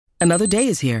Another day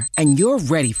is here, and you're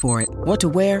ready for it. What to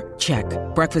wear? Check.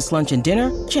 Breakfast, lunch, and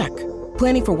dinner? Check.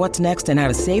 Planning for what's next and how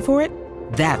to save for it?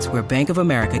 That's where Bank of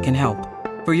America can help.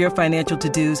 For your financial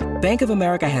to-dos, Bank of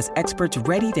America has experts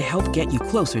ready to help get you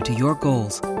closer to your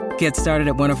goals. Get started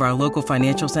at one of our local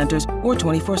financial centers or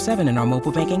 24/7 in our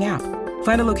mobile banking app.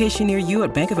 Find a location near you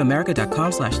at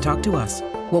bankofamerica.com/talktous.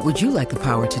 What would you like the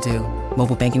power to do?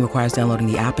 Mobile banking requires downloading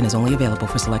the app and is only available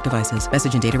for select devices.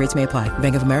 Message and data rates may apply.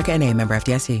 Bank of America N.A., member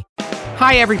FDIC.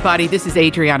 Hi, everybody. This is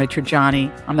Adriana Trajani.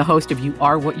 I'm the host of You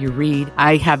Are What You Read.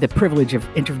 I have the privilege of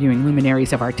interviewing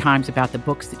luminaries of our times about the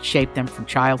books that shaped them from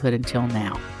childhood until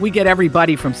now. We get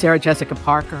everybody from Sarah Jessica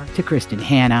Parker to Kristen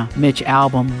Hanna, Mitch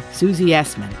Albom, Susie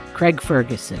Essman, Craig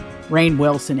Ferguson, Rainn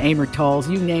Wilson, Amor Tolls,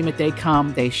 you name it, they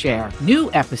come, they share.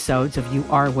 New episodes of You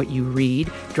Are What You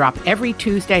Read drop every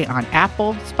Tuesday on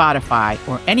Apple, Spotify,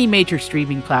 or any major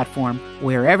streaming platform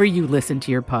wherever you listen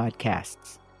to your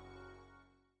podcasts.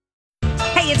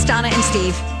 Hey, it's Donna and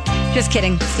Steve. Just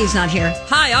kidding. Steve's not here.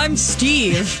 Hi, I'm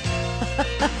Steve.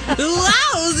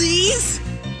 Lousies!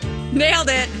 Nailed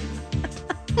it.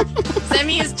 Send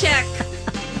me his check.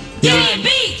 Give me a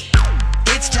beat!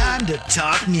 It's time to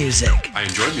talk music. I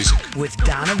enjoy music. With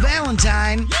Donna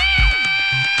Valentine.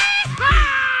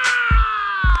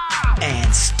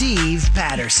 And Steve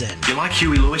Patterson. You like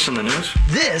Huey Lewis on the news?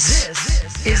 This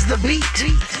is The Beat.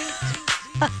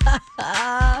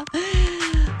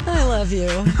 I love you.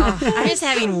 I'm just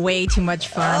having way too much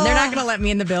fun. They're not going to let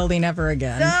me in the building ever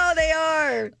again. No, they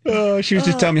are. Oh, she was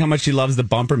just telling me how much she loves the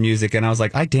bumper music, and I was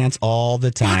like, I dance all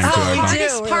the time. That's to the our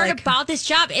hardest do. We're part like- about this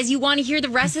job is you want to hear the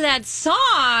rest of that song.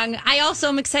 I also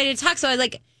am excited to talk. So I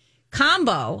like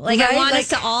combo. Like I Right? want Like, us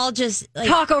to all just like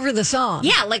Talk over the song.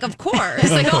 Yeah, like of course.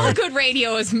 Like all good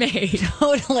radio is made.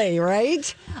 Totally,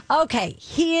 right? Okay,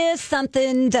 here's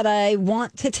something that I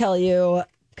want to tell you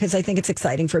because I think it's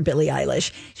exciting for Billie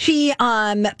Eilish. She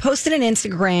posted an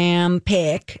Instagram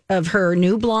pic of her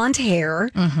new blonde hair.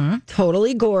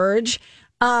 Totally gorge.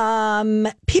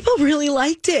 People really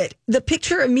liked it. The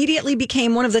picture immediately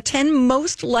became one of the 10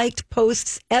 most liked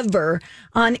posts ever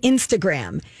on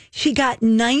Instagram. She got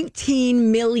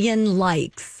 19 million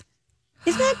likes.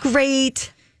 Isn't that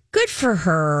great? Good for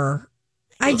her.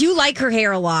 I do like her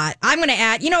hair a lot. I'm going to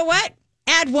add, you know what?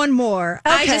 Add one more.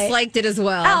 I Okay. just liked it as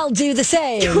well. I'll do the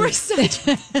same. She's going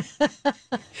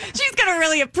to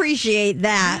really appreciate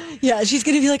that. Yeah, she's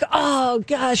going to be like, oh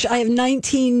gosh, I have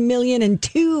 19 million and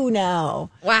two now.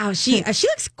 Wow, she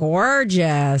looks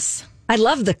gorgeous. I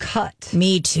love the cut.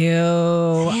 Me too.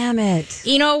 Damn it.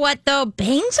 You know what though?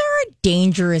 Bangs are a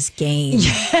dangerous game.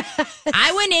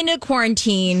 I went into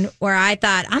quarantine where I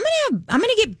thought I'm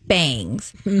gonna get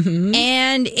bangs,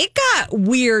 and it got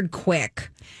weird quick.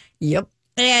 Yep.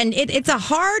 And it's a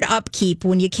hard upkeep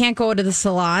when you can't go to the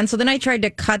salon. So then I tried to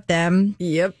cut them.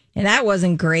 Yep. And that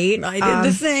wasn't great. I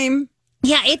did the same.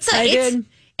 Yeah, I did.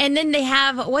 And then they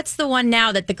have, what's the one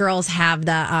now that the girls have,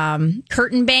 the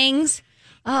curtain bangs?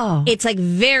 Oh. It's like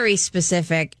very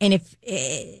specific. And if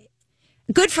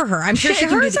good for her. I'm sure she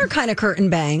can hers do are kind of curtain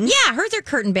bangs. Yeah, hers are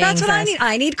curtain bangs. That's what I need.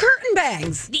 I need curtain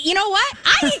bangs. You know what?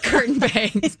 I need curtain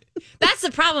bangs. That's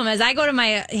the problem. As I go to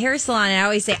my hair salon and I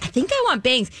always say, I think I want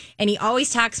bangs. And he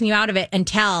always talks me out of it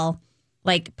until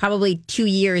like probably 2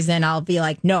 years. And I'll be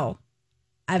like, no,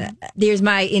 there's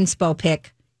my inspo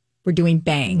pick. We're doing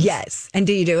bangs. Yes. And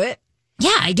do you do it?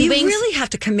 Yeah, I do You bangs. really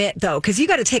have to commit though, because you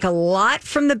got to take a lot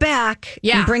from the back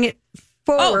and bring it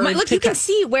forward. Look, you can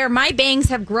see where my bangs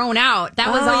have grown out. That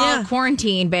was all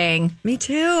quarantine bang. Me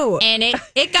too. And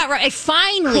it got right.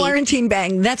 Finally. Quarantine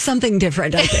bang. That's something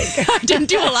different, I think. I didn't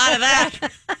do a lot of that.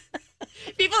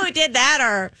 People who did that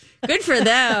are good for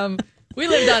them. We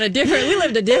lived a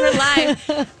different life.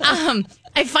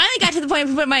 I finally got to the point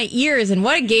of putting my ears, and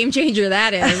what a game changer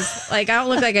that is. Like, I don't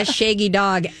look like a shaggy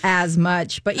dog as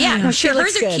much. But yeah, She hers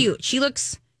looks are good. cute.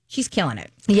 She's killing it.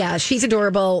 Yeah, she's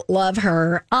adorable. Love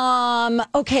her.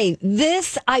 Okay,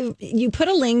 you put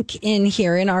a link in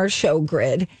here in our show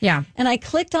grid. Yeah. And I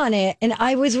clicked on it and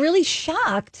I was really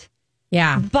shocked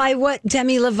Yeah. by what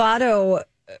Demi Lovato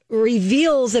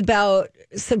reveals about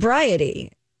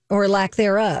sobriety or lack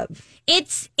thereof.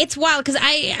 It's wild because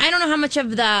I don't know how much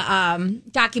of the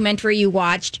documentary you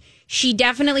watched. She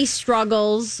definitely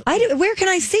struggles. Where can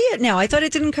I see it now? I thought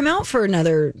it didn't come out for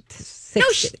another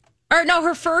 6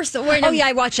 Her first.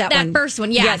 I watched that one. That first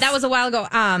one, yeah, Yes. that was a while ago.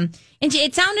 And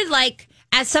it sounded like,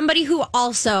 as somebody who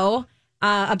also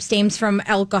abstains from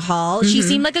alcohol, she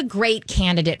seemed like a great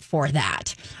candidate for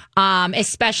that,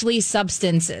 especially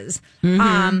substances.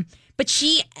 But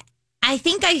I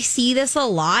think I see this a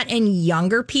lot in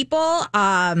younger people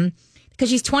because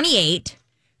she's 28.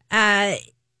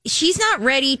 she's not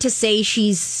ready to say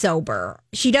she's sober.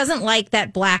 She doesn't like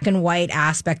that black and white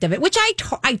aspect of it, which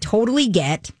I totally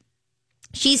get.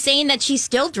 She's saying that she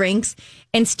still drinks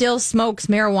and still smokes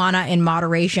marijuana in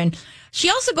moderation. She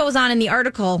also goes on in the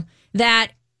article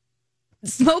that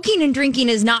smoking and drinking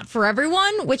is not for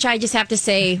everyone, which I just have to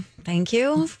say, thank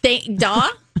you. Duh.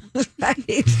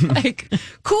 Right. Like,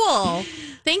 cool.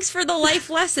 Thanks for the life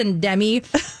lesson, Demi.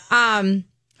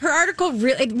 Her article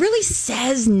really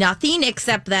says nothing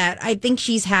except that I think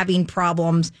she's having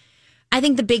problems. I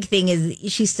think the big thing is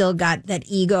she's still got that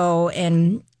ego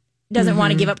and doesn't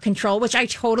want to give up control, which I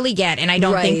totally get. And I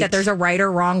don't think that there's a right or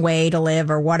wrong way to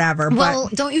live or whatever. Well,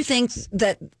 don't you think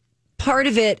that part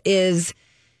of it is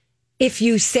if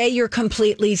you say you're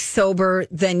completely sober,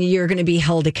 then you're going to be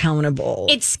held accountable?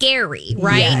 It's scary,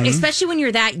 right? Yes. Especially when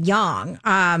you're that young.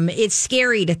 It's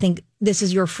scary to think this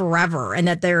is your forever and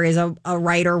that there is a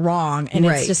right or wrong and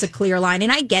it's just a clear line.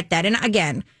 And I get that. And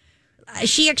again,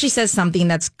 she actually says something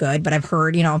that's good, but I've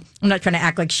heard, I'm not trying to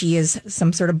act like she is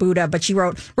some sort of Buddha, but she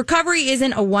wrote, recovery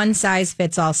isn't a one size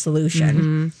fits all solution.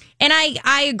 Mm-hmm. And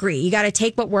I agree. You got to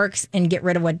take what works and get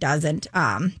rid of what doesn't.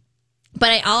 But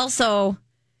I also,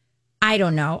 I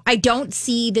don't know. I don't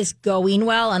see this going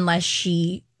well unless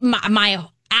my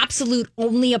absolute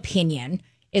only opinion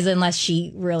is unless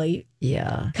she really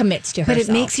commits to herself. But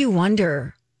it makes you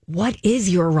wonder, what is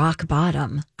your rock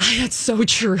bottom? That's so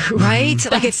true. Right?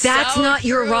 Like if that's so not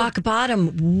your rock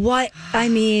bottom,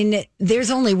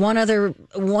 there's only one other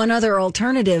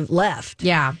alternative left.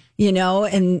 Yeah.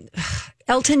 And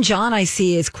Elton John, I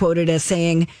see, is quoted as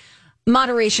saying,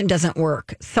 moderation doesn't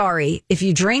work. Sorry. If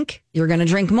you drink, you're going to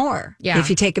drink more. Yeah. If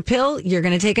you take a pill, you're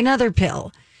going to take another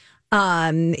pill.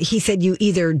 He said you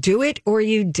either do it or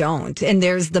you don't. And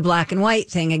there's the black and white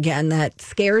thing again that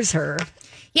scares her.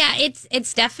 Yeah,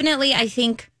 it's definitely, I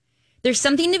think there's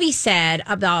something to be said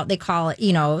about, they call it,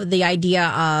 the idea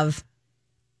of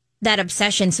that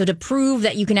obsession. So to prove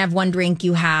that you can have one drink,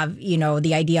 you have,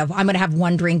 the idea of I'm going to have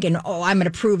one drink and, I'm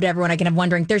going to prove to everyone I can have one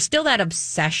drink. There's still that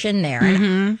obsession there. Mm-hmm.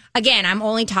 And again, I'm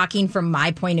only talking from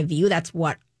my point of view. That's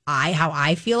how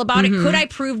I feel about it. Could I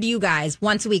prove to you guys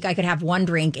once a week I could have one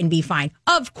drink and be fine?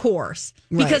 Of course.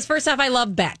 Because first off, I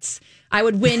love bets. I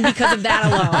would win because of that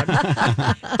alone.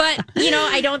 But,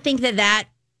 I don't think that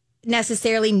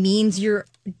necessarily means you're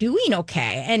doing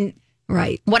okay. And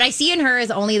what I see in her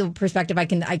is only the perspective I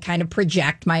kind of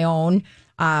project my own.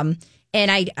 And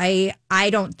I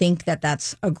don't think that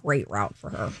that's a great route for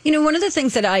her. One of the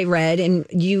things that I read, and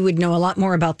you would know a lot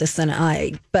more about this than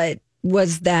I, but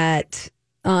was that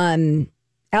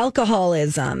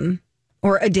alcoholism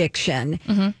or addiction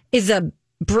is a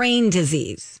brain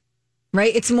disease.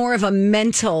 Right? It's more of a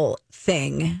mental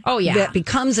thing. Oh, yeah. That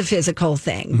becomes a physical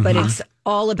thing, but it's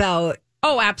all about.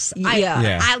 Oh, absolutely.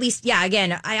 At least,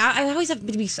 again, I always have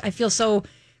to be, I feel so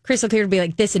crystal clear to be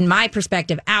like this in my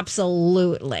perspective.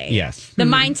 Absolutely. Yes. The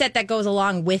mindset that goes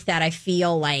along with that, I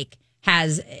feel like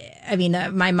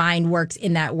my mind works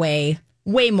in that way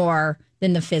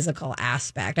than the physical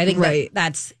aspect. I think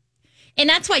that's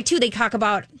why, too, they talk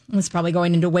about, it's probably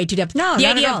going into way too depth. No, the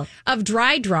not idea at all. of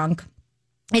dry drunk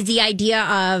is the idea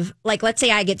of, like, let's say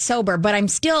I get sober, but I'm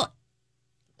still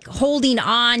holding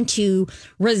on to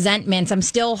resentments. I'm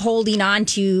still holding on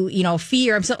to,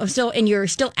 fear. I'm still, and you're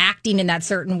still acting in that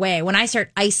certain way. When I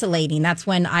start isolating, that's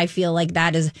when I feel like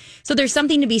that is. So there's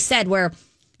something to be said where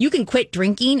you can quit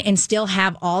drinking and still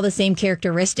have all the same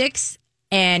characteristics.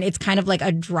 And it's kind of like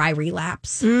a dry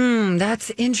relapse. That's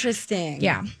interesting.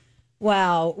 Yeah.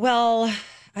 Wow. Well,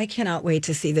 I cannot wait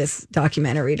to see this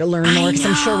documentary to learn more because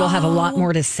I'm sure we'll have a lot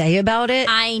more to say about it.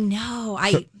 I know.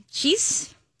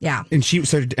 And you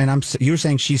were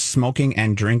saying she's smoking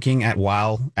and drinking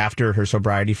after her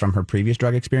sobriety from her previous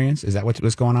drug experience. Is that what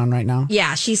was going on right now?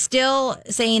 Yeah, she's still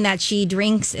saying that she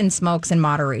drinks and smokes in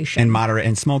moderation.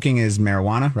 And smoking is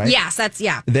marijuana, right? Yes,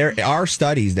 There are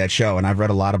studies that show, and I've read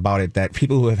a lot about it, that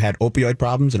people who have had opioid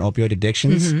problems and opioid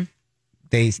addictions,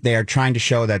 they are trying to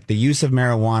show that the use of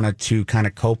marijuana to kind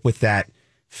of cope with that,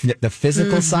 the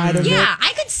physical side of it. Yeah,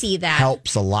 I could see that.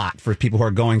 Helps a lot for people who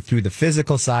are going through the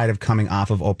physical side of coming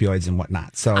off of opioids and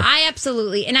whatnot. So I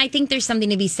absolutely, and I think there's something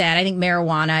to be said. I think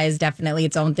marijuana is definitely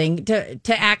its own thing. To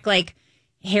act like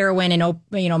heroin and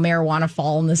marijuana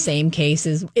fall in the same case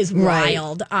is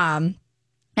wild. And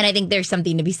I think there's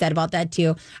something to be said about that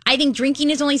too. I think drinking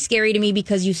is only scary to me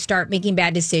because you start making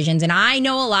bad decisions, and I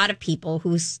know a lot of people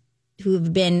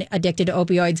who've been addicted to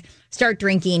opioids start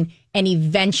drinking and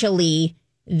eventually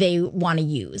they want to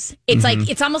use. It's like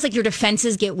it's almost like your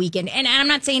defenses get weakened. And I'm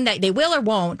not saying that they will or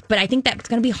won't, but I think that it's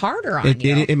going to be harder on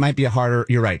you. It might be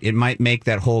you're right. It might make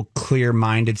that whole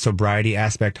clear-minded sobriety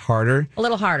aspect harder. A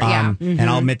little harder, yeah. And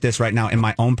I'll admit this right now. In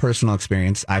my own personal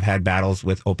experience, I've had battles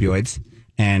with opioids,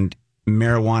 and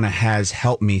marijuana has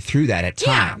helped me through that at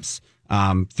times.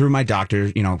 Through my doctor,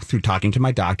 through talking to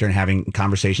my doctor and having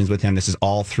conversations with him. This is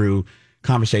all through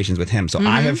conversations with him. So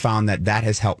I have found that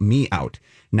has helped me out.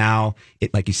 Now,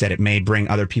 like you said, it may bring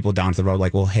other people down to the road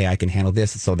like, well, hey, I can handle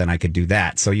this, so then I could do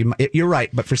that. So you're right.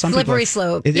 But for some slippery people,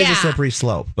 slope. It is a slippery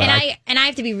slope. But and I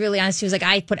have to be really honest, too, is like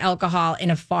I put alcohol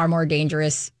in a far more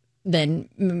dangerous than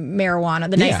marijuana.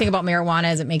 The nice thing about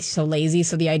marijuana is it makes you so lazy.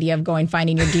 So the idea of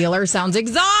finding your dealer sounds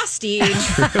exhausting.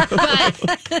 But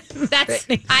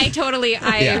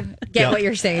I get what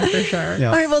you're saying for sure.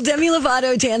 All right, well, Demi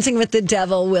Lovato, Dancing with the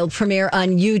Devil, will premiere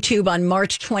on YouTube on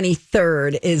March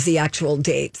 23rd is the actual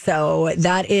date. So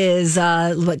that is,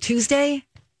 Tuesday?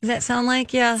 Does that sound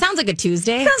like? Yeah. Sounds like a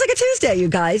Tuesday. Sounds like a Tuesday, you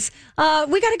guys. We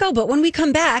got to go. But when we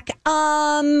come back,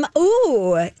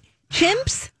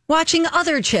 chimps watching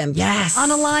other chimps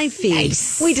on a live feed.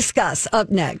 Nice. We discuss up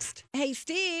next. Hey,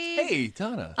 Steve. Hey,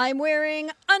 Donna. I'm wearing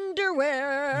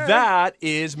underwear. That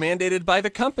is mandated by the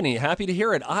company. Happy to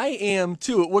hear it. I am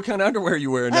too. What kind of underwear are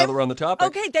you wearing now that we're on the topic?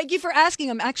 Okay, thank you for asking.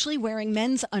 I'm actually wearing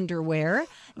men's underwear.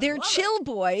 They're Chill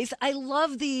Boys. I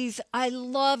love these.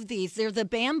 They're the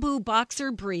bamboo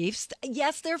boxer briefs.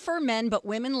 Yes, they're for men, but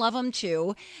women love them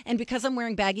too. And because I'm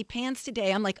wearing baggy pants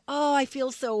today, I'm like, I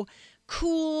feel so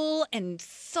cool and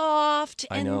soft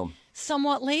and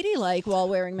somewhat ladylike while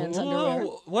wearing men's underwear.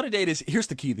 What a date is. Here's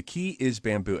the key. The key is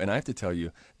bamboo. And I have to tell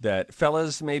you that,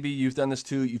 fellas, maybe you've done this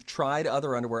too. You've tried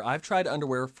other underwear. I've tried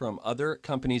underwear from other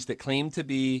companies that claim to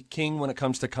be king when it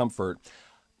comes to comfort.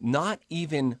 Not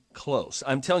even close.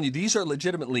 I'm telling you, these are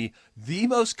legitimately the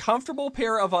most comfortable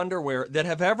pair of underwear that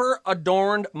have ever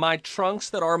adorned my trunks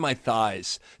that are my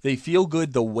thighs. They feel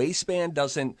good. The waistband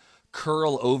doesn't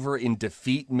curl over in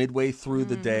defeat midway through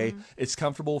the day. It's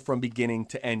comfortable from beginning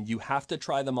to end. You have to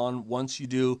try them on. Once you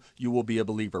do, you will be a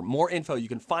believer. More info, you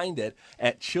can find it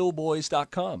at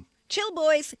chillboys.com. Chill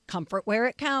Boys, comfort where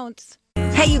it counts.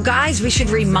 Hey, you guys, we should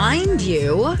remind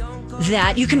you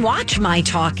that you can watch My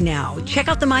Talk now. Check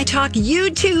out the My Talk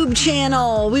YouTube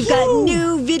channel. We've got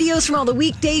new videos from all the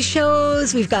weekday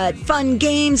shows. We've got fun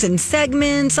games and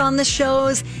segments on the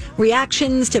shows,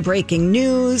 reactions to breaking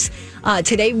news.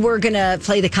 Today, we're going to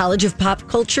play the College of Pop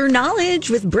Culture Knowledge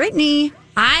with Brittany.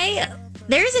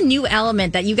 There's a new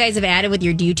element that you guys have added with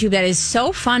your YouTube that is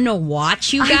so fun to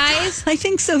watch, you guys. I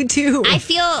think so, too. I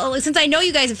feel, since I know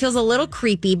you guys, it feels a little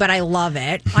creepy, but I love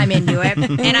it. I'm into it.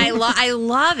 And I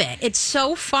love it. It's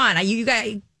so fun. You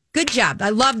guys, good job. I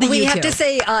love the YouTube. We have to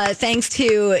say thanks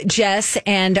to Jess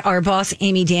and our boss,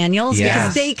 Amy Daniels,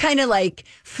 because they kind of like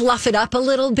fluff it up a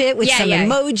little bit with some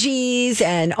emojis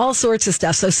and all sorts of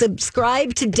stuff. So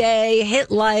subscribe today, hit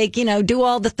like, do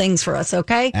all the things for us,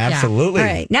 okay? Absolutely. All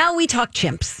right. Now we talk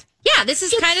chimps. Yeah, this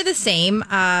is kind of the same.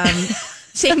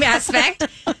 Same aspect.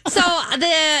 So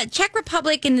the Czech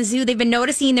Republic and the zoo, they've been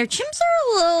noticing their chimps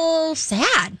are a little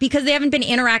sad because they haven't been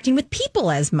interacting with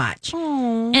people as much.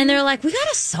 Aww. And they're like, we got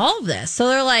to solve this. So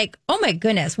they're like, oh my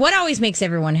goodness, what always makes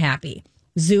everyone happy?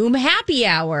 Zoom happy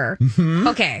hour. Mm-hmm.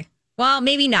 Okay. Well,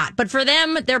 maybe not. But for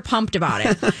them, they're pumped about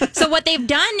it. So what they've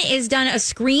done is done a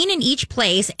screen in each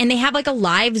place, and they have like a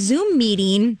live Zoom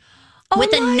meeting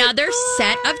with another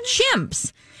set of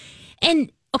chimps.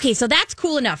 And okay, so that's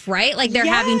cool enough, right? Like they're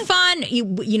having fun.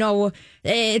 You know,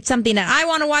 it's something that I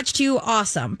want to watch too.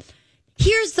 Awesome.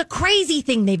 Here's the crazy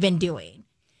thing they've been doing.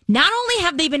 Not only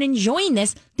have they been enjoying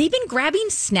this, they've been grabbing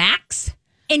snacks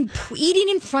and eating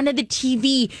in front of the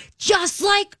TV just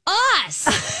like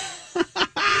us.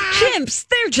 Chimps,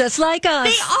 they're just like us.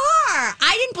 They are.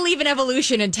 I didn't believe in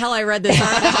evolution until I read this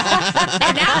article.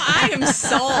 And now I am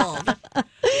sold.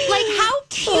 Like, how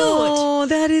cute. Oh,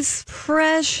 that is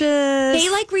precious. They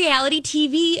like reality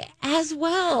TV as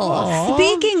well. Aww.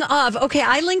 Speaking of, okay,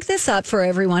 I linked this up for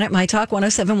everyone at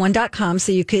mytalk1071.com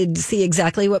so you could see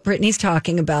exactly what Brittany's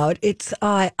talking about. It's,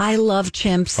 I love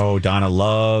chimps. Oh, Donna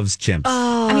loves chimps.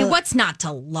 I mean, what's not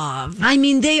to love? I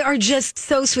mean, they are just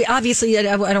so sweet. Obviously, I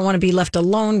don't want to be left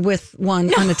alone with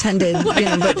one unattended. What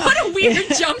a weird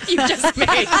jump you just made.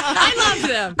 I love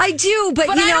them. I do, but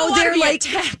you know, they're like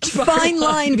fine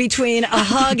line between a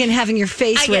hug and having your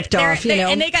face ripped off, you know.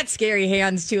 And they got scary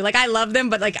hands too. Like I love them,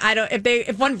 but like I don't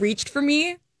if one reached for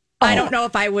me, I don't know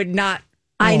if I would not.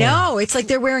 I know. It's like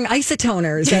they're wearing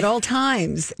isotoners at all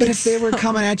times. But if they were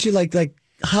coming at you like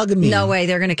hugging me. No way,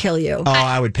 they're going to kill you. Oh,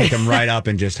 I would pick them right up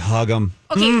and just hug them.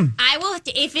 Okay, I will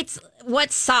if it's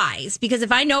what size? Because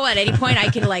if I know at any point I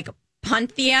can like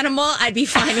punt the animal, I'd be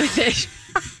fine with it.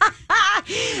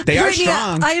 They are Brittany,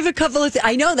 strong. I have a couple of.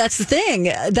 I know that's the thing.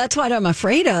 That's what I'm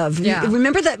afraid of. Yeah.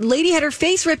 Remember that lady had her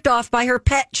face ripped off by her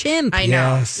pet chimp. I know.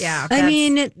 Yes. Yeah. I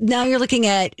mean, now you're looking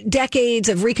at decades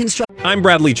of reconstruction. I'm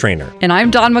Bradley Trainer. And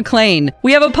I'm Don McClain.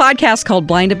 We have a podcast called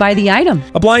Blinded by the Item.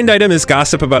 A blind item is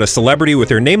gossip about a celebrity with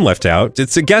their name left out.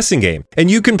 It's a guessing game, and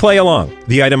you can play along.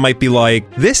 The item might be like,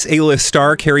 this A-list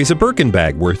star carries a Birkin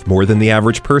bag worth more than the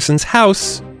average person's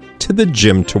house to the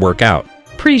gym to work out.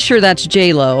 Pretty sure that's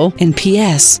J-Lo. And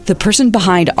P.S. the person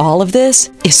behind all of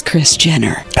this is Kris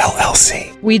Jenner,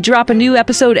 LLC. We drop a new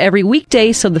episode every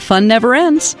weekday so the fun never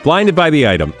ends. Blinded by the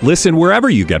Item. Listen wherever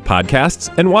you get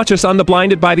podcasts and watch us on the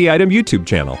Blinded by the Item YouTube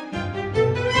channel.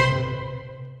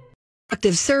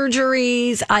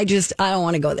 Surgeries. I don't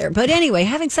want to go there. But anyway,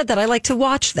 having said that, I like to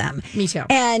watch them. Me too.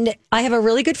 And I have a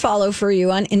really good follow for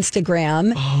you on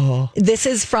Instagram. Oh. This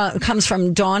is comes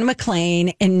from Dawn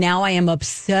McClain, and now I am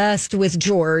obsessed with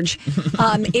George.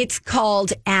 It's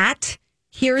called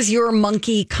 @Here's Your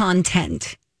Monkey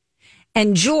Content.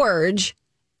 And George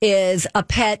is a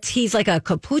pet. He's like a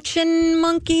capuchin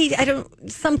monkey.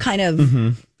 Some kind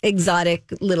of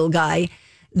exotic little guy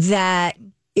that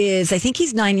is, I think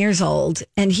he's 9 years old,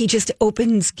 and he just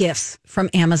opens gifts from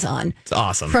Amazon. It's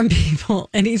awesome. From people,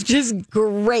 and he's just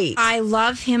great. I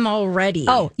love him already.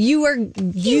 Oh, He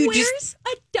wears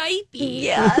a diaper.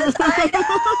 Yes, I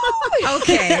know.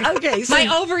 Okay. Okay. So,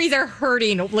 My ovaries are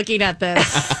hurting looking at this.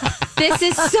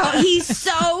 He's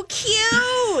so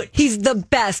cute. he's the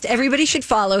best. Everybody should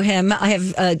follow him. I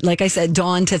have, like I said,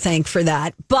 Dawn to thank for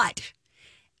that. But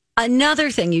another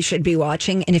thing you should be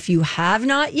watching, and if you have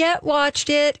not yet watched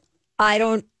it, I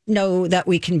don't know that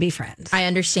we can be friends. I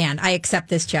understand. I accept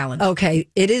this challenge. Okay.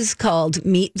 It is called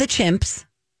Meet the Chimps.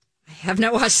 I have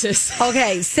not watched this.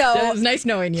 Okay. So It was nice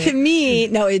knowing you. to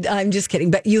me, I'm just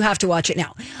kidding, but you have to watch it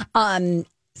now.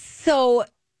 So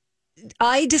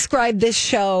I describe this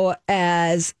show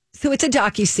as, so it's a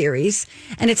docuseries,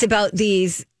 and it's about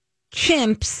these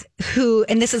chimps who,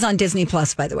 and this is on Disney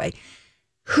Plus, by the way,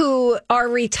 who are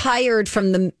retired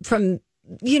from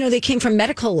they came from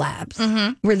medical labs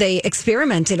where they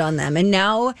experimented on them. And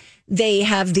now they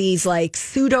have these like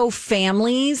pseudo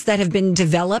families that have been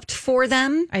developed for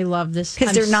them I love this.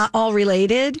 because they're not all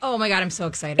related. Oh my God, I'm so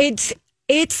excited.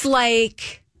 It's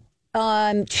like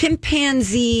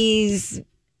chimpanzees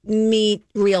meet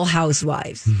Real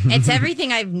Housewives. It's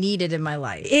everything I've needed in my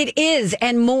life. It is,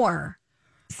 and more.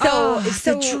 So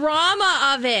the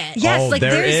drama of it. Yes, Oh, like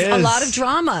there there's a is. lot of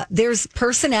drama. There's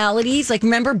personalities. Like,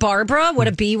 remember Barbara? What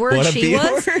a B word What a she B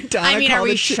was. word. Donna I mean, are called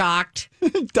we the chi- shocked?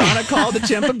 Donna called the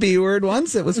chimp a B word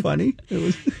once. It was funny.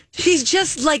 She's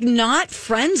just like not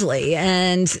friendly,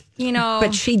 and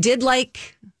but she did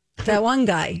like that one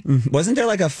guy. Wasn't there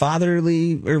like a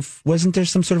fatherly, or wasn't there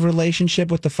some sort of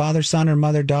relationship with the father, son, or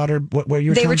mother, daughter? Where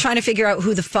you were They were telling- trying to figure out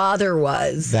who the father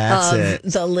was That's of it.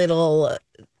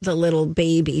 the little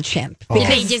baby chimp. Did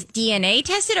they just DNA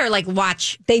test it or like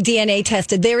watch? They DNA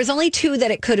tested. There was only two that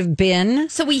it could have been.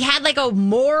 So we had like a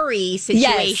Maury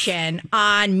situation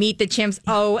on Meet the Chimps.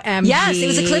 OMG. Yes, it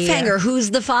was a cliffhanger.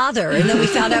 Who's the father? And then we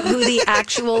found out who the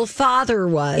actual father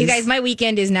was. You guys, my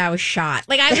weekend is now shot.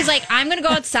 Like I was like, I'm going to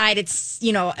go outside. It's,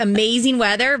 amazing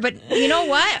weather, but you know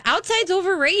what? Outside's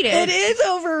overrated. It is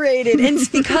overrated. And it's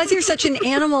because you're such an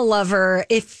animal lover,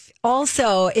 if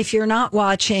you're not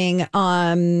watching,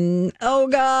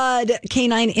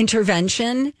 Canine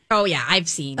Intervention. Oh yeah, I've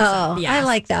seen. Oh, yeah. I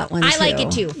like that one. I like it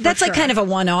too, for That's like sure. kind of a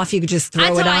one-off. You could just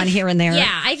throw it on here and there.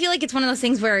 Yeah, I feel like it's one of those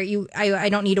things where I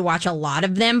don't need to watch a lot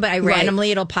of them, but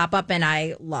randomly it'll pop up and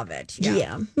I love it.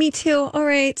 Yeah, me too. All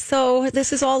right. So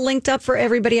this is all linked up for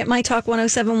everybody at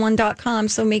mytalk1071.com.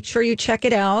 So make sure you check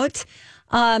it out.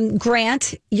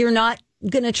 Grant, you're not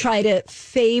going to try to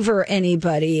favor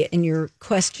anybody in your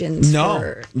questions.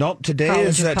 No. Today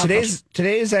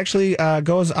is actually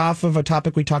goes off of a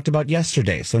topic we talked about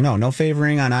yesterday. So no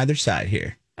favoring on either side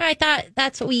here. I thought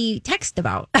that's what we text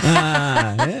about.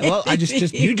 Yeah, well,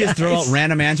 you just throw out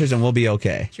random answers and we'll be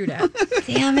okay. True that.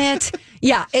 Damn it.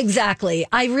 Yeah, exactly.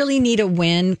 I really need a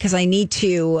win because I need to,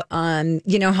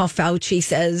 you know how Fauci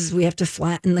says we have to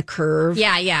flatten the curve.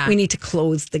 Yeah. We need to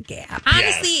close the gap.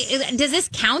 Honestly, does this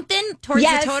count then towards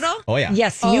the total? Oh yeah.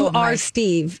 Yes, you are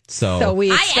Steve. So we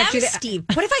I expect am you to. Steve.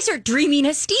 What if I start dreaming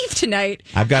of Steve tonight?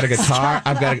 I've got a guitar.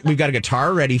 We've got a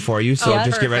guitar ready for you. So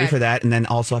just get ready for that. And then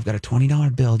also I've got a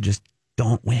 $20 bill. Just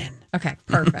don't win. Okay,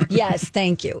 perfect. Yes,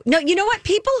 thank you. No, you know what?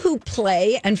 People who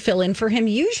play and fill in for him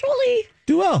usually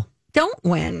Do well. don't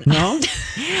win. No?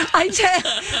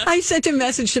 I sent a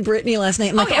message to Brittany last night.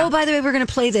 I'm like, oh, by the way, we're going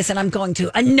to play this, and I'm going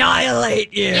to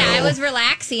annihilate you. Yeah, I was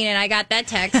relaxing, and I got that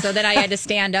text, so that I had to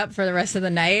stand up for the rest of the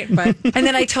night. But And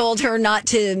then I told her not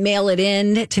to mail it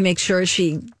in to make sure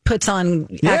she puts on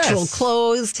actual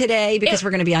clothes today because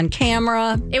we're going to be on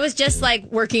camera. it was just like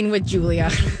working with Julia.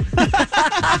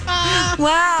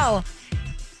 Wow.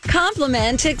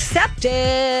 Compliment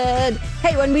accepted.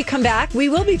 Hey, when we come back, we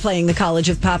will be playing the College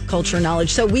of Pop Culture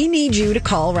Knowledge. So we need you to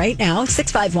call right now,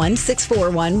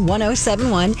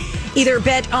 651-641-1071. Either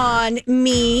bet on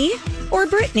me or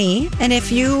Brittany. And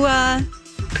if you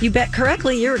bet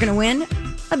correctly, you're going to win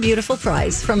a beautiful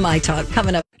prize from My Talk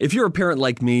coming up. If you're a parent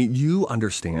like me, you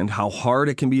understand how hard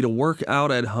it can be to work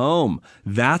out at home.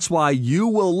 That's why you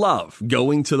will love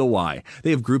going to the Y. They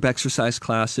have group exercise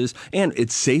classes, and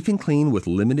it's safe and clean with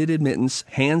limited admittance,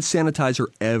 hand sanitizer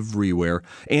everywhere,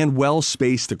 and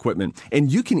well-spaced equipment.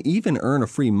 And you can even earn a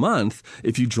free month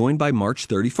if you join by March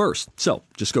 31st. So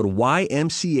just go to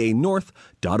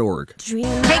ymcanorth.org.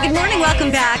 Hey, good morning. Welcome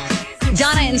back.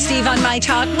 Donna and Steve on My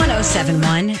Talk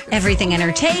 1071. Everything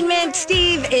Entertainment.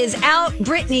 Steve is out.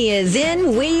 Brittany is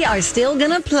in. We are still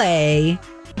going to play.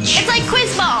 It's like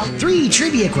quiz ball. 3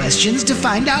 trivia questions to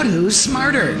find out who's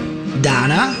smarter.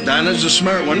 Donna Donna's a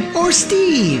smart one. or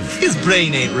Steve. His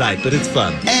brain ain't right, but it's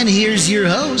fun. And here's your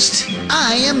host.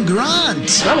 I am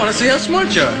Grant. I want to see how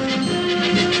smart you are.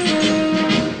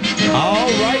 All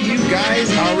right, you guys,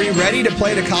 are we ready to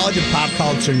play the College of Pop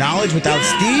Culture Knowledge without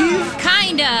Steve?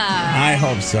 Kinda. I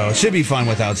hope so. It should be fun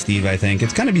without Steve, I think.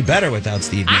 It's going to be better without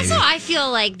Steve, maybe. That's how I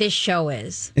feel like this show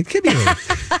is. It could be.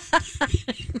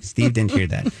 Steve didn't hear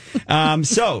that.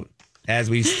 So, as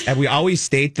we always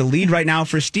state, the lead right now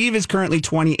for Steve is currently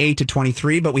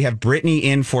 28-23, but we have Brittany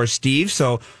in for Steve.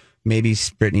 So maybe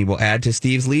Brittany will add to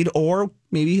Steve's lead, or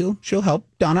maybe she'll help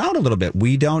Donna out a little bit.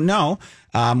 We don't know.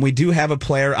 We do have a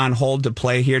player on hold to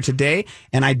play here today,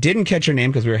 and I didn't catch her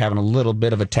name because we were having a little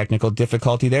bit of a technical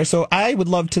difficulty there. So I would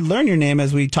love to learn your name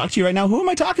as we talk to you right now. Who am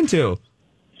I talking to?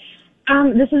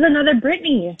 This is another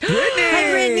Brittany.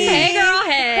 Hi, Brittany. Hey, girl.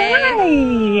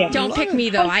 Hey. Hi. Don't pick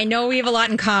me, though. I know we have a lot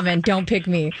in common. Don't pick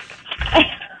me.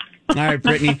 All right,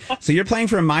 Brittany. So you're playing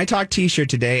for a My Talk t-shirt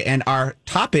today, and our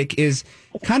topic is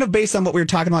kind of based on what we were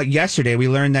talking about yesterday. We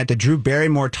learned that the Drew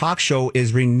Barrymore talk show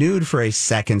is renewed for a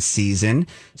second season.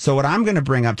 So what I'm going to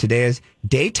bring up today is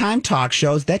daytime talk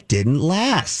shows that didn't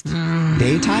last.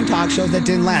 Daytime talk shows that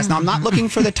didn't last. Now, I'm not looking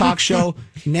for the talk show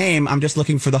name. I'm just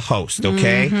looking for the host,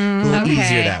 okay? A little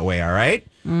easier that way, all right?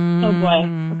 Oh, boy.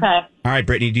 Okay. All right,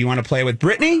 Brittany, do you want to play with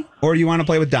Brittany or do you want to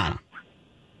play with Donna?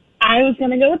 I was going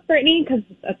to go with Brittany because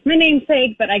that's my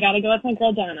namesake, but I got to go with my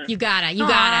girl, Donna. You gotta.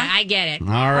 I get it. All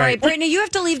All right, right. Brittany, you have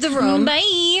to leave the room.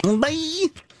 Bye. Bye.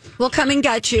 We'll come and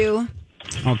get you.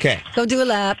 Okay. Go do a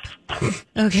lap.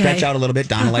 Okay. Stretch out a little bit.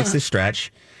 Donna likes to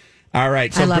stretch. All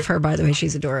right. So I love her, by the way.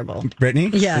 She's adorable.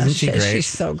 Brittany? Yeah, Isn't she great? she's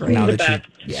so great. Now that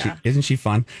The isn't she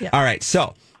fun? Yeah. All right.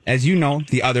 So, as you know,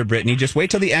 the other Brittany, just wait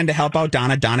till the end to help out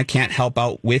Donna. Donna can't help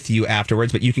out with you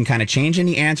afterwards, but you can kind of change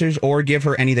any answers or give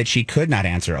her any that she could not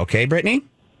answer. Okay, Brittany?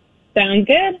 Sounds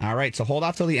good. All right. So hold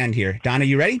off till the end here. Donna,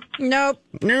 you ready? Nope.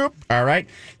 Nope. All right.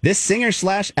 This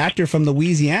singer/actor from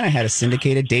Louisiana had a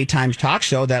syndicated daytime talk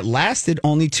show that lasted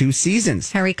only 2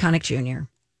 seasons. Harry Connick Jr.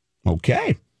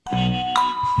 Okay.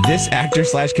 This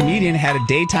actor/comedian had a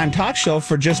daytime talk show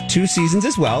for just 2 seasons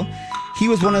as well. He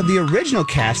was one of the original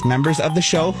cast members of the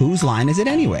show Whose Line Is It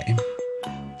Anyway?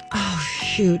 Oh,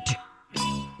 shoot.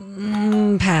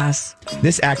 Pass.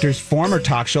 This actor's former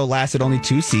talk show lasted only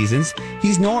 2 seasons.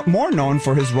 He's more known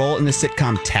for his role in the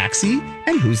sitcom Taxi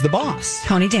and Who's the Boss?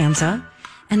 Tony Danza.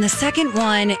 And the second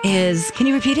one is, can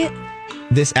you repeat it?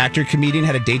 This actor-comedian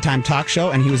had a daytime talk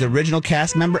show, and he was original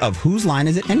cast member of Whose Line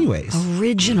Is It Anyways?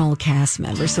 Original cast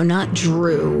member, so not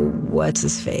Drew. What's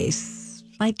his face?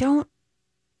 I don't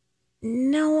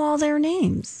know all their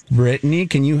names. Brittany,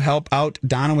 can you help out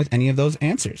Donna with any of those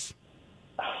answers?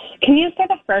 Can you say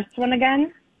the first one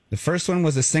again? The first one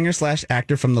was a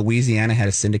singer/actor from Louisiana, had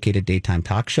a syndicated daytime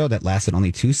talk show that lasted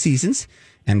only 2 seasons.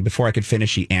 And before I could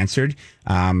finish, he answered.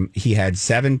 He had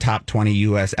 7 top 20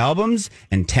 U.S. albums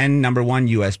and 10 number 1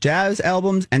 U.S. jazz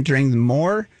albums, entering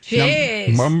more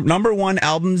number 1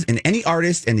 albums in any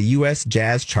artist in the U.S.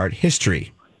 jazz chart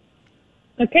history.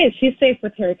 Okay, she's safe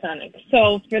with Harry Connick.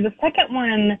 So for the second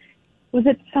one, was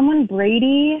it someone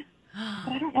Brady?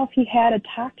 But I don't know if he had a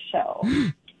talk show.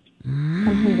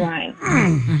 From Whose Line?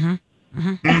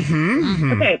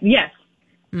 Okay, yes.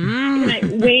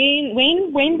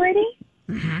 Wayne Brady?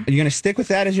 Are you going to stick with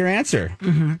that as your answer?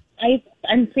 I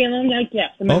I'm feeling like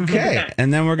yes. Okay.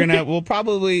 And then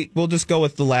we'll just go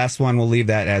with the last one. We'll leave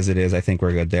that as it is. I think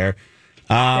we're good there.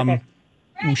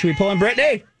 Should we pull in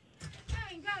Brittany?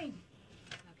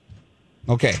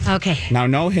 Okay. Okay. Now,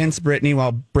 no hints, Brittany,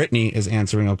 while Brittany is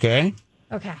answering, okay?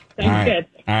 Okay. Sounds good.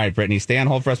 All right, Brittany, stay on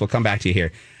hold for us. We'll come back to you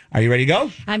here. Are you ready to go?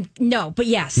 No, but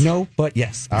yes. No, but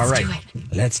yes. All right.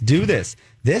 Let's do this.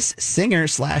 This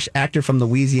singer/actor from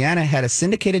Louisiana had a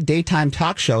syndicated daytime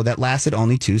talk show that lasted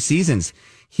only 2 seasons.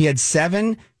 He had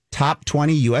 7 top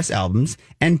 20 U.S. albums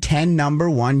and 10 number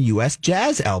 1 U.S.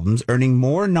 jazz albums, earning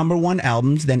more number 1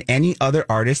 albums than any other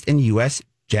artist in U.S.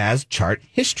 jazz chart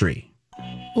history.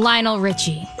 Lionel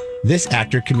Richie. This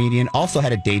actor-comedian also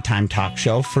had a daytime talk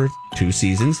show for 2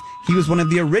 seasons. He was one of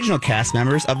the original cast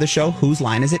members of the show Whose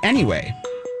Line Is It Anyway?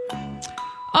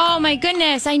 Oh, my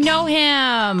goodness. I know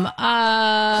him.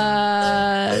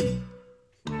 I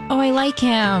like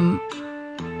him.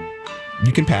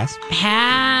 You can pass.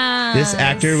 Pass. This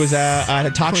actor was on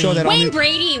a talk show that Wayne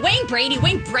Brady.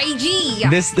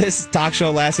 This talk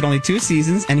show lasted only 2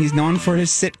 seasons, and he's known for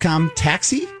his sitcom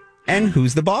Taxi and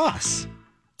Who's the Boss?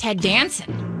 Ted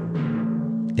Danson.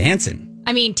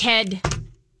 Ted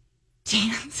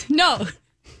Danson. No.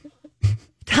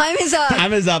 Time is up.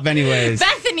 Time is up anyways.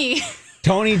 Bethany.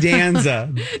 Tony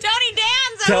Danza.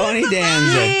 Tony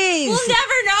Danza. Please. We'll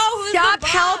never know who's Stop the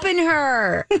boss. helping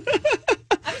her.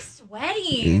 I'm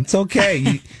sweating. It's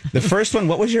okay. The first one,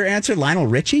 what was your answer? Lionel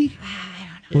Richie? I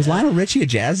don't know. Was Lionel Richie a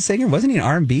jazz singer? Wasn't he an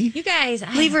R&B? You guys.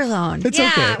 Leave her alone. It's Yeah,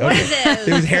 okay. what Okay. is this?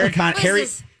 It was Harry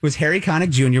this? It was Harry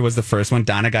Connick Jr. was the first one.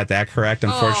 Donna got that correct.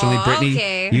 Unfortunately, Oh, Brittany,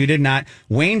 okay. you did not.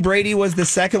 Wayne Brady was the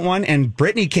second one, and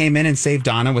Brittany came in and saved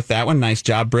Donna with that one. Nice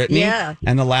job, Brittany. Yeah.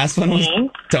 And the last one was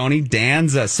Tony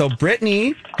Danza. So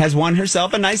Brittany has won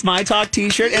herself a nice My Talk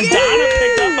T-shirt, and Donna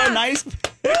picked up a nice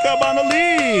pickup on the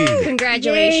lead.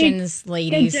 Congratulations,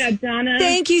 ladies. Good job, Donna.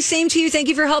 Thank you. Same to you. Thank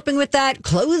you for helping with that.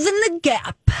 Closing the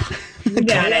gap.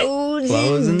 got it.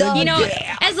 Closing the You know,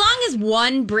 gap. as long as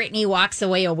one Brittany walks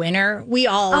away a winner, we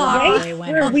all walk away a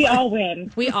winner. We all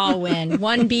win. We all win.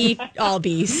 One B, all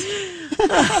B's. All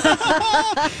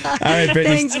right,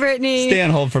 Brittany. Thanks, Brittany. Stay on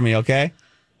hold for me, okay?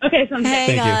 Okay, sounds good.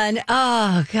 Hang on.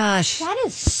 Oh, gosh. That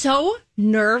is so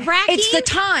nerve-wracking. It's the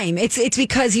time. It's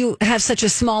because you have such a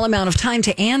small amount of time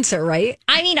to answer, right?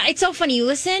 I mean, it's so funny. You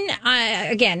listen,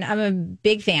 again, I'm a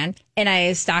big fan and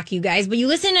I stalk you guys, but you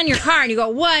listen in your car and you go,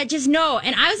 what? Just no.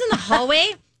 And I was in the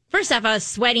hallway. First off, I was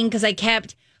sweating because I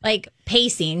kept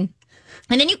pacing.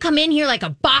 And then you come in here like a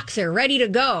boxer, ready to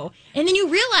go. And then you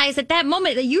realize at that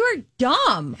moment that you are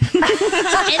dumb.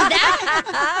 And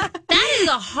that is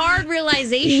a hard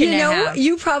realization You know, to have.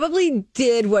 you probably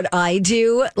did what I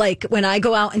do. Like when I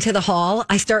go out into the hall,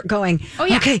 I start going,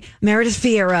 okay, Meredith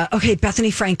Vieira. Okay,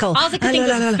 Bethany Frankel. All I could think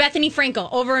was Bethany Frankel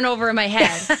over and over in my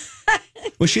head.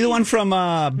 Was she the one from...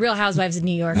 Real Housewives of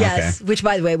New York. Yes, which,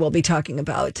 by the way, we'll be talking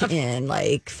about in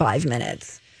 5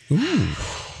 minutes. Ooh.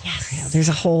 Yes. There's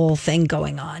a whole thing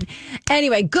going on.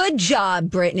 Anyway, good job,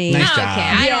 Brittany. Nice job. Okay,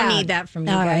 I don't need that from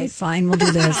you All guys. right, fine. We'll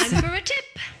do this. For a tip.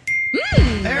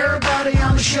 Everybody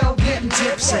on the show getting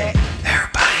tipsy.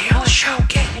 Everybody on the show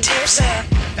getting tipsy.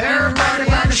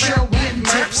 Everybody on the show getting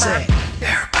tipsy.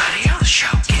 Everybody on the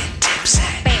show getting tipsy.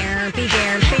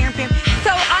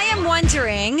 So I am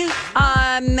wondering,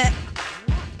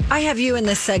 I have you in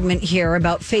this segment here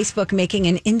about Facebook making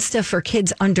an Insta for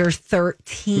kids under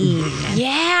 13.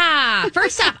 Yeah.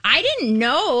 First off, I didn't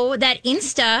know that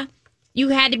Insta, you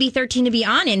had to be 13 to be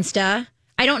on Insta.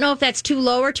 I don't know if that's too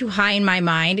low or too high in my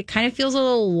mind. It kind of feels a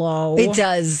little low. It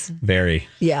does. Very.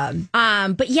 Yeah.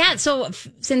 But yeah, so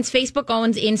since Facebook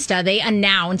owns Insta, they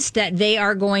announced that they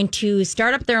are going to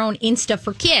start up their own Insta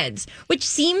for kids, which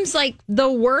seems like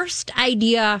the worst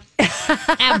idea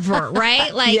ever,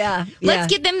 right? Like, let's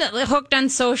get them hooked on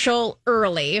social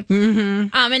early.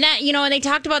 Mm-hmm. And that, and they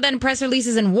talked about that in press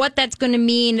releases and what that's going to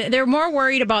mean. They're more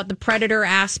worried about the predator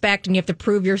aspect and you have to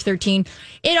prove you're 13.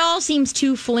 It all seems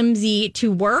too flimsy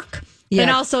to work. Yeah.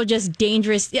 And also just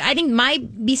dangerous. I think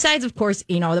besides, of course,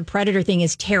 the predator thing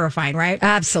is terrifying, right?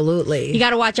 Absolutely. You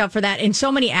got to watch out for that in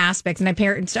so many aspects. And my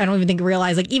parents, I don't even think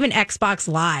realize, even Xbox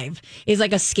Live is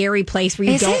like a scary place where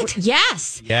you don't. It?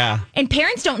 Yes. Yeah. And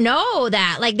parents don't know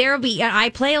that. Like I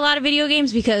play a lot of video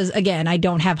games because, again, I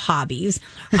don't have hobbies.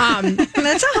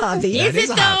 That's a hobby. Is it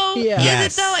though? Yeah.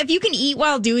 Is it though? If you can eat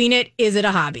while doing it, is it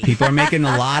a hobby? People are making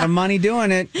a lot of money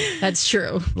doing it. That's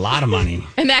true. A lot of money.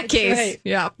 In that case. right.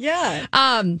 Yeah. Yeah.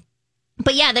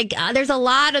 But yeah, there's a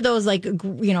lot of those,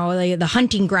 the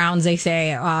hunting grounds, they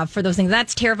say, for those things.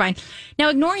 That's terrifying. Now,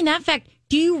 ignoring that fact,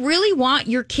 do you really want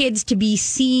your kids to be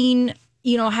seen,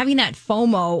 having that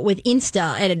FOMO with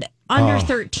Insta at under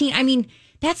 13? I mean,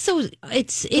 That's so.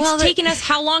 It's taken us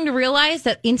how long to realize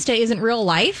that Insta isn't real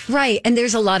life, right? And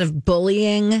there's a lot of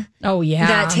bullying. Oh yeah,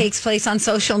 that takes place on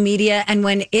social media, and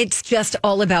when it's just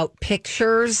all about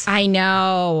pictures, I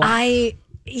know. I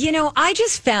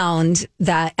just found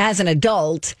that as an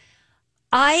adult,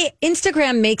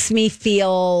 Instagram makes me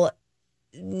feel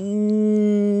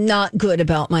not good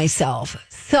about myself.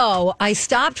 So I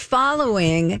stopped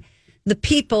following the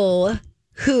people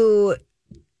who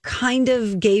kind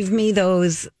of gave me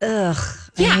those, I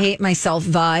hate myself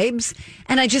vibes.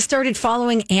 And I just started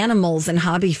following animals and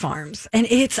hobby farms. And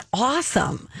it's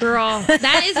awesome. Girl,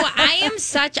 that is what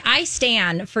I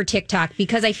stand for TikTok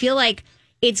because I feel like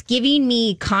it's giving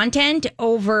me content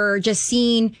over just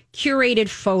seeing curated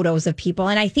photos of people.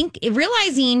 And I think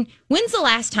realizing when's the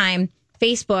last time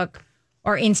Facebook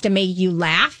or Insta made you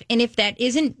laugh? And if that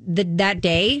isn't that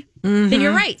day, then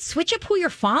you're right. Switch up who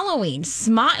you're following.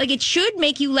 Smile. Like it should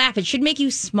make you laugh. It should make you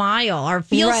smile or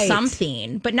feel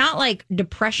something, but not like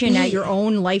depression at your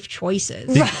own life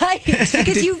choices. Right.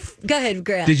 Because go ahead,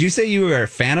 Grant. Did you say you were a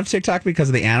fan of TikTok because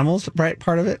of the animals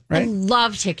part of it, right? I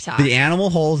love TikTok. The animal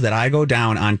holes that I go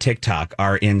down on TikTok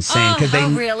are insane because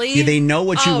they know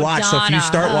what you watch. Donna. So if you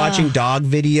start watching dog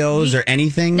videos or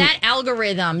anything, that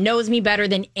algorithm knows me better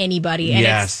than anybody.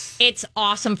 And it's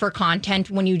awesome for content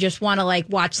when you just want to like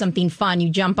watch something fun. You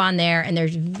jump on there and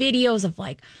there's videos of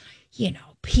like,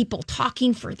 people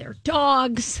talking for their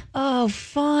dogs. Oh,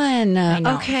 fun.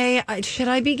 Okay. Should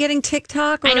I be getting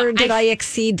TikTok or did I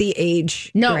exceed the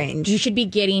age range? You should be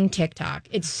getting TikTok.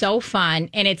 It's so fun.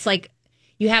 And it's like,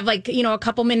 you have like, a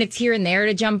couple minutes here and there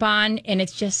to jump on. And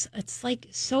it's like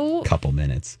so. Couple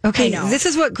minutes. Okay. This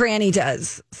is what Granny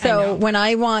does. So when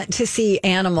I want to see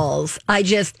animals, I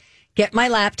just get my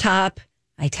laptop.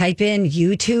 I type in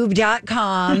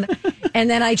youtube.com and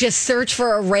then I just search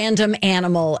for a random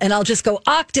animal and I'll just go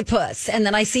octopus and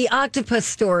then I see octopus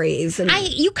stories. And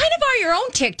you kind of are your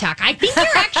own TikTok. I think you're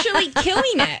actually killing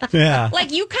it. Yeah.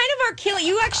 Like you kind of are killing.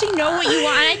 You actually know what you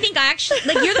want. And I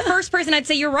think you're the first person I'd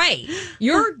say you're right.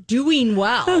 You're doing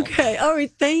well. Okay. All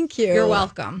right. Thank you. You're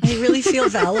welcome. I really feel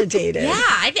validated. Yeah.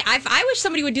 I wish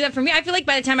somebody would do that for me. I feel like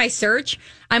by the time I search,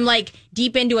 I'm like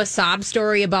deep into a sob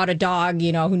story about a dog,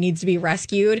 who needs to be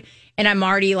rescued. And I'm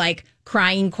already like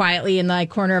crying quietly in the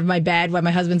corner of my bed while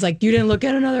my husband's like, you didn't look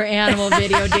at another animal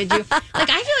video, did you? Like,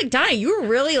 I feel like, Donna, you were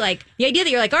really like, the idea that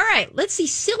you're like, all right, let's see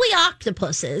silly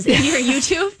octopuses in your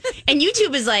YouTube. And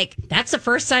YouTube is like, that's the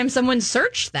first time someone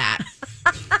searched that.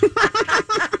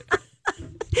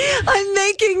 I'm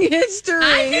making history.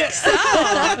 I think so.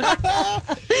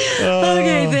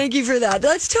 Okay, thank you for that.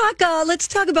 Let's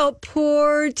talk about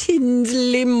poor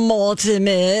Tinsley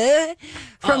Mortimer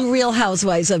from Real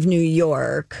Housewives of New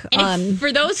York. And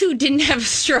for those who didn't have a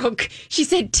stroke, she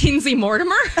said Tinsley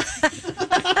Mortimer.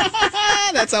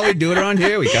 That's how we do it around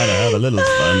here. We gotta have a little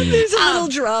fun. There's a little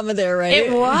drama there, right?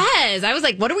 It was. I was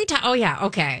like, what are we talking? Oh, yeah.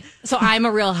 Okay. So I'm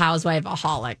a Real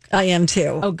Housewife-aholic. I am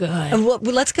too. Oh, good. And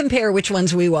let's compare which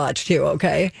ones we watch too,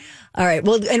 okay? All right.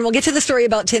 Well, and we'll get to the story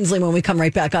about Tinsley when we come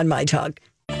right back on My Talk.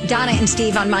 Donna and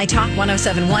Steve on My Talk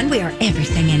 107.1. We are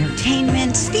everything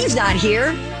entertainment. Steve's not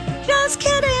here. Just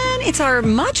kidding. It's our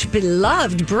much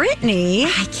beloved Brittany.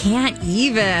 I can't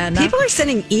even. People are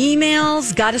sending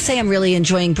emails. Gotta say, I'm really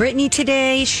enjoying Brittany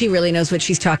today. She really knows what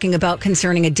she's talking about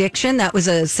concerning addiction. That was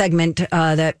a segment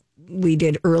that we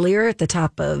did earlier at the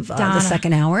top of the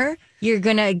second hour. You're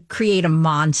going to create a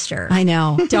monster. I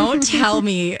know. Don't tell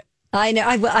me. I know.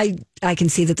 I can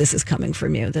see that this is coming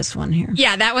from you, this one here.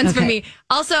 Yeah, that one's for me.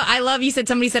 Also, I love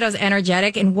somebody said I was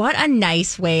energetic, and what a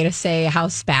nice way to say how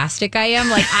spastic I am.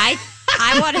 Like,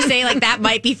 I want to say, like, that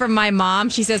might be from my mom.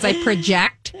 She says I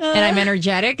project and I'm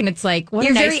energetic, and it's like, what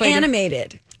You're a nice very way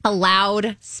animated. A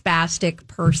loud, spastic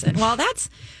person. Well, that's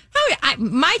how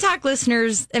My Talk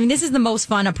listeners, I mean, this is the most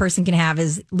fun a person can have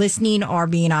is listening or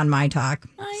being on My Talk.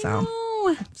 I know.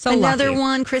 Another lucky.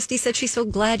 one, Christy said she's so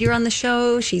glad you're on the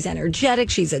show. She's energetic.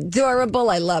 She's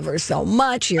adorable. I love her so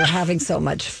much. You're having so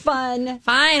much fun.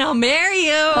 Fine, I'll marry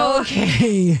you.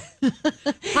 Okay.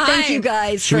 Thank you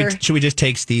guys. Should we just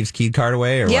take Steve's key card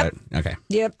away or Yep. what? Okay.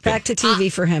 Yep. Back to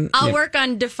TV for him. I'll work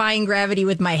on defying gravity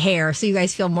with my hair so you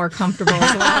guys feel more comfortable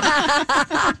as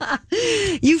well.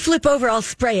 You flip over, I'll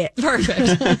spray it.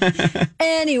 Perfect.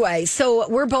 Anyway, so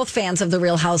we're both fans of The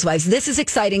Real Housewives. This is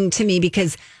exciting to me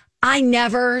because I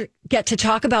never get to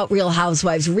talk about Real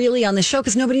Housewives really on the show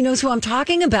because nobody knows who I'm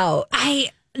talking about.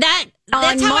 That's how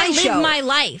I live my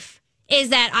life. Is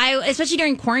that especially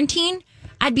during quarantine,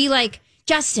 I'd be like,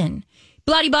 Justin,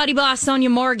 bloody body boss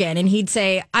Sonia Morgan, and he'd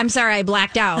say, I'm sorry, I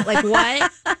blacked out. Like,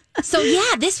 what? So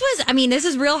yeah, this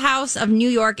is Real House of New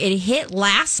York. It hit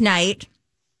last night.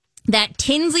 that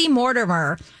Tinsley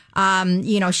Mortimer,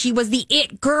 she was the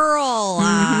it girl,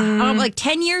 like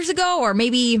 10 years ago, or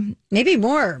maybe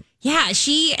more. Yeah,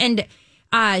 she was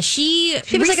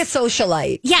like a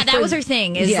socialite. Yeah, that was her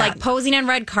thing, is like posing on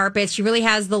red carpets. She really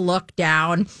has the look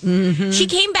down. She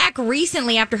came back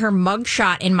recently after her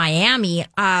mugshot in Miami,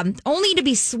 only to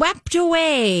be swept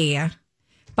away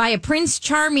by a Prince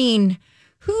Charming,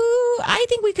 who I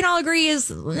think we can all agree is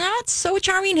not so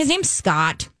charming. His name's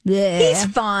Scott. He's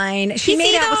fine. She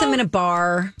made out with him in a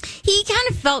bar. He kind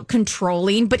of felt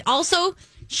controlling, but also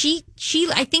she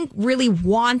I think really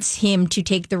wants him to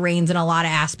take the reins in a lot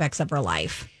of aspects of her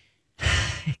life.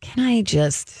 Can I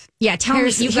just... Yeah, tell me.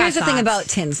 Here's the thing about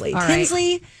Tinsley.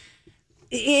 Tinsley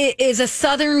is a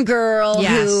Southern girl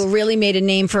who really made a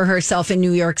name for herself in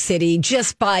New York City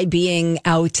just by being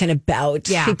out and about.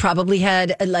 Yeah. She probably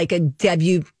had like a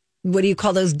debut... What do you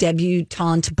call those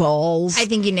debutante balls? I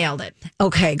think you nailed it.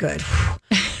 Okay, good.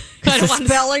 The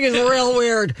spelling is real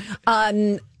weird.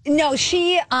 No,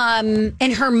 she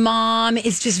and her mom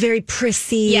is just very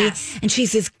prissy. Yes. And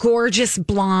she's this gorgeous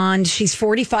blonde. She's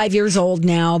 45 years old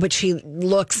now, but she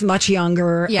looks much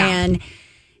younger. Yeah. And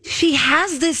she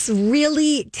has this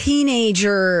really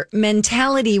teenager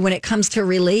mentality when it comes to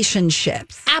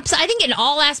relationships. Absolutely. I think in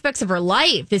all aspects of her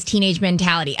life, this teenage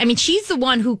mentality. I mean, she's the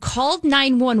one who called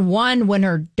 911 when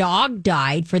her dog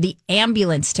died for the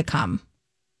ambulance to come.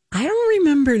 I don't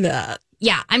remember that.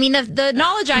 Yeah. I mean, the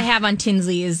knowledge I have on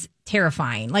Tinsley is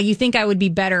terrifying. Like, you think I would be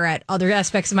better at other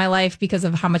aspects of my life because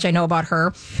of how much I know about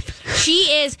her. She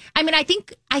is, I mean, I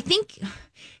think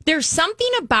there's something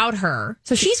about her.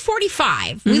 So she's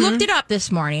 45. We looked it up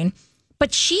this morning,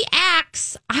 but she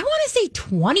acts, I want to say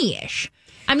 20-ish.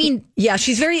 I mean, yeah,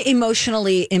 she's very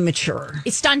emotionally immature.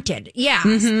 It's stunted. Yeah.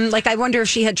 Like, I wonder if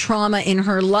she had trauma in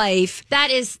her life. That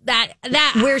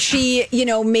where she,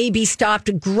 maybe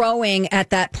stopped growing at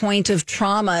that point of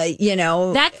trauma,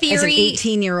 that theory, as an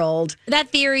 18-year-old. That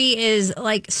theory is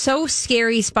like so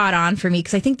scary, spot on for me,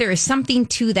 because I think there is something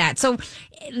to that. So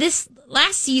this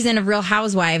last season of Real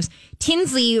Housewives,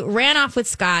 Tinsley ran off with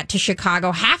Scott to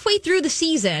Chicago halfway through the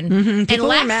season and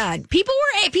left. Were mad. People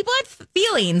had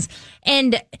feelings,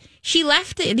 and she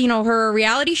left, her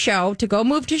reality show to go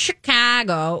move to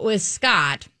Chicago with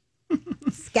Scott.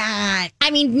 Scott.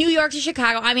 I mean, New York to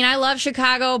Chicago. I mean, I love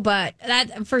Chicago, but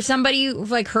that for somebody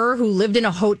like her who lived in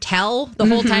a hotel the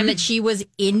whole time that she was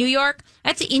in New York,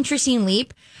 that's an interesting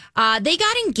leap. They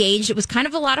got engaged. It was kind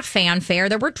of a lot of fanfare.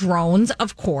 There were drones,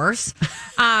 of course.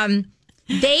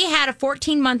 They had a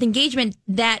 14-month engagement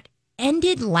that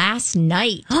ended last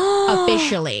night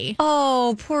officially.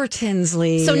 Oh, poor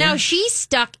Tinsley. So now she's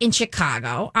stuck in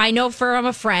Chicago. I know from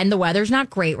a friend the weather's not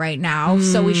great right now,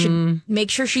 so we should make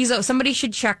sure somebody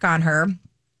should check on her.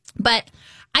 But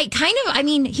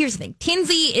here's the thing.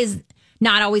 Tinsley is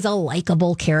not always a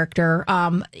likable character.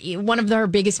 One of her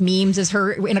biggest memes is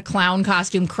her in a clown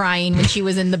costume crying when she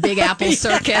was in the Big Apple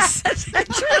Circus.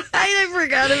 I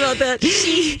forgot about that.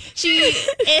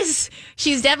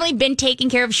 She's definitely been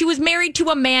taken care of. She was married to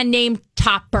a man named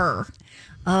Topper.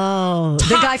 Oh,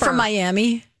 the guy from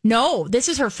Miami? No, this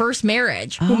is her first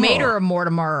marriage. Who made her a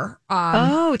Mortimer?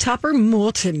 Topper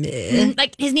Mortimer.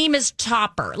 Like, his name is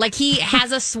Topper. Like, he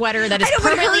has a sweater that is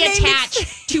permanently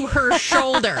attached to her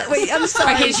shoulder. Wait, I'm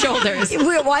sorry. Or his shoulders.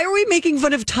 Why are we making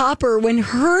fun of Topper when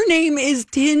her name is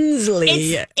Tinsley?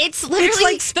 It's literally it's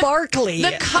like sparkly.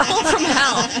 The couple from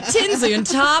hell. Tinsley and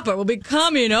Topper will be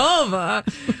coming over.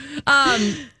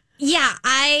 Yeah,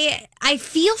 I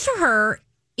feel for her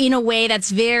in a way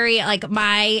that's very, like,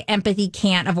 my empathy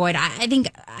can't avoid. I think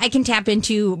I can tap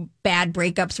into bad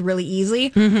breakups really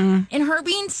easily. And her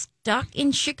being stuck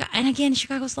in Chicago, and again,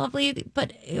 Chicago's lovely,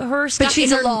 but her stuck But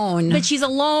she's alone. But she's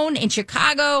alone in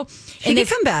Chicago. She can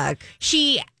come back.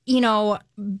 She,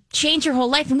 changed her whole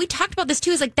life. And we talked about this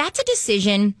too, is like, that's a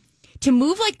decision to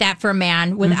move like that for a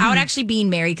man without actually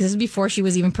being married, because this is before she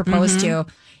was even proposed to,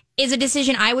 is a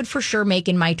decision I would for sure make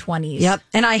in my 20s. Yep.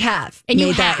 And I have and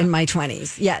made that in my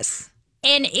 20s. Yes.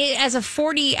 And as a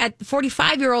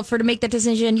 45-year-old, to make that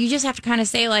decision, you just have to kind of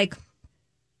say, like,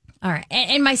 all right.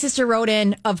 And my sister wrote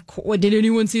in, did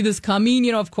anyone see this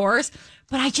coming? Of course.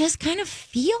 But I just kind of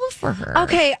feel for her.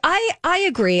 Okay. I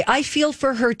agree. I feel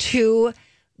for her too.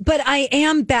 But I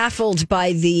am baffled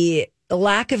by the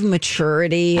lack of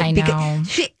maturity. I know.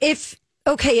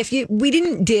 We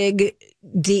didn't dig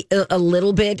a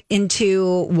little bit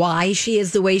into why she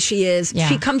is the way she is. Yeah.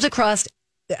 She comes across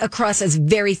as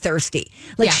very thirsty.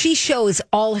 Like, she shows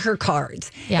all her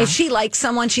cards. Yeah. If she likes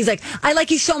someone, she's like, I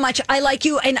like you so much. I like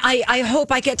you. And I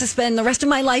hope I get to spend the rest of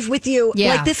my life with you.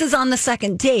 Yeah. Like, this is on the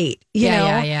second date. You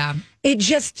know? Yeah. It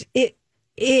just, it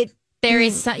There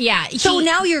is, So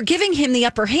now you're giving him the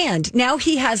upper hand. Now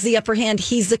he has the upper hand.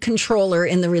 He's the controller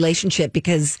in the relationship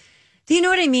because, do you know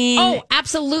what I mean? Oh,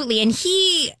 absolutely. And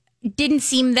he didn't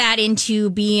seem that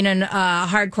into being in a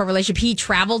hardcore relationship. He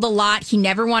traveled a lot. He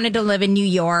never wanted to live in New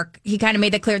York. He kind of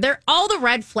made that clear. All the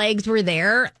red flags were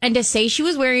there. And to say she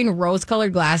was wearing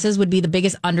rose-colored glasses would be the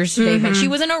biggest understatement. She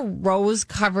was in a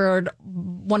rose-covered,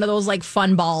 one of those like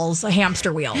fun balls, a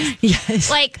hamster wheel.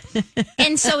 Yes.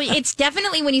 And so it's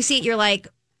definitely when you see it, you're like,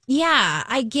 yeah,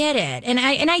 I get it. And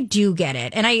I do get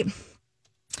it. And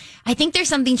I think there's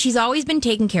something, she's always been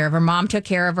taken care of. Her mom took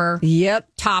care of her. Yep.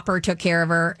 Topper took care of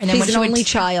her. And then she's an only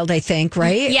child, I think,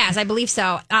 right? Yes, I believe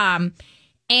so. And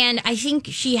I think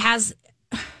she's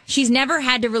never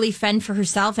had to really fend for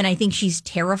herself. And I think she's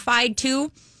terrified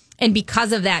to. And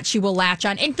because of that, she will latch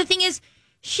on. And the thing is,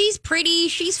 she's pretty.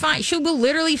 She's fine. She will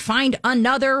literally find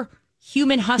another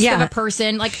human husk of a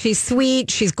person. Like, she's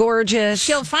sweet. She's gorgeous.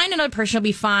 She'll find another person. She'll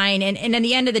be fine. And at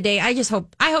the end of the day, I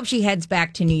hope she heads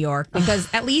back to New York because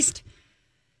at least,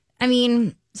 I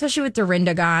mean, especially with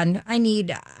Dorinda gone, I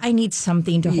need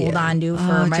something to hold on to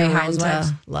for my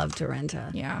housewives. Love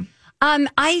Dorinda. Yeah.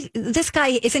 This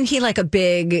guy, isn't he like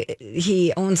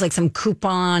he owns like some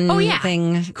coupon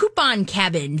thing? Coupon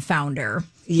Cabin founder.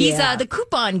 He's the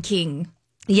coupon king.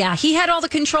 Yeah, he had all the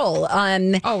control.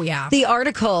 The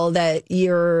article that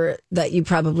you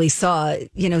probably saw,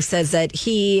 says that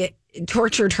he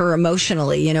tortured her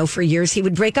emotionally. For years he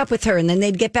would break up with her, and then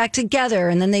they'd get back together,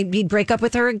 and then he'd break up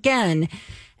with her again,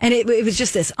 and it was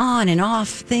just this on and off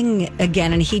thing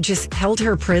again. And he just held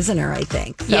her prisoner, I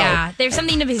think. So, yeah, there's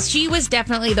something to this. She was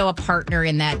definitely though a partner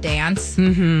in that dance.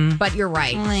 Mm-hmm. But you're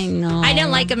right. I know. I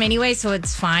didn't like him anyway, so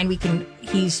it's fine.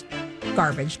 He's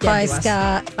garbage. Dead Bye, to us.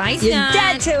 Scott. Bye, Scott. You're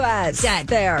dead to us. Dead.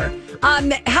 There.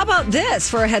 How about this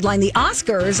for a headline? The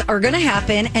Oscars are going to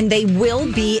happen, and they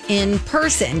will be in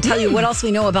person. Tell you what else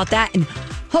we know about that. And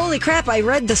holy crap, I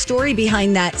read the story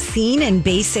behind that scene in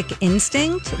Basic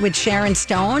Instinct with Sharon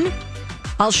Stone.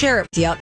 I'll share it with you.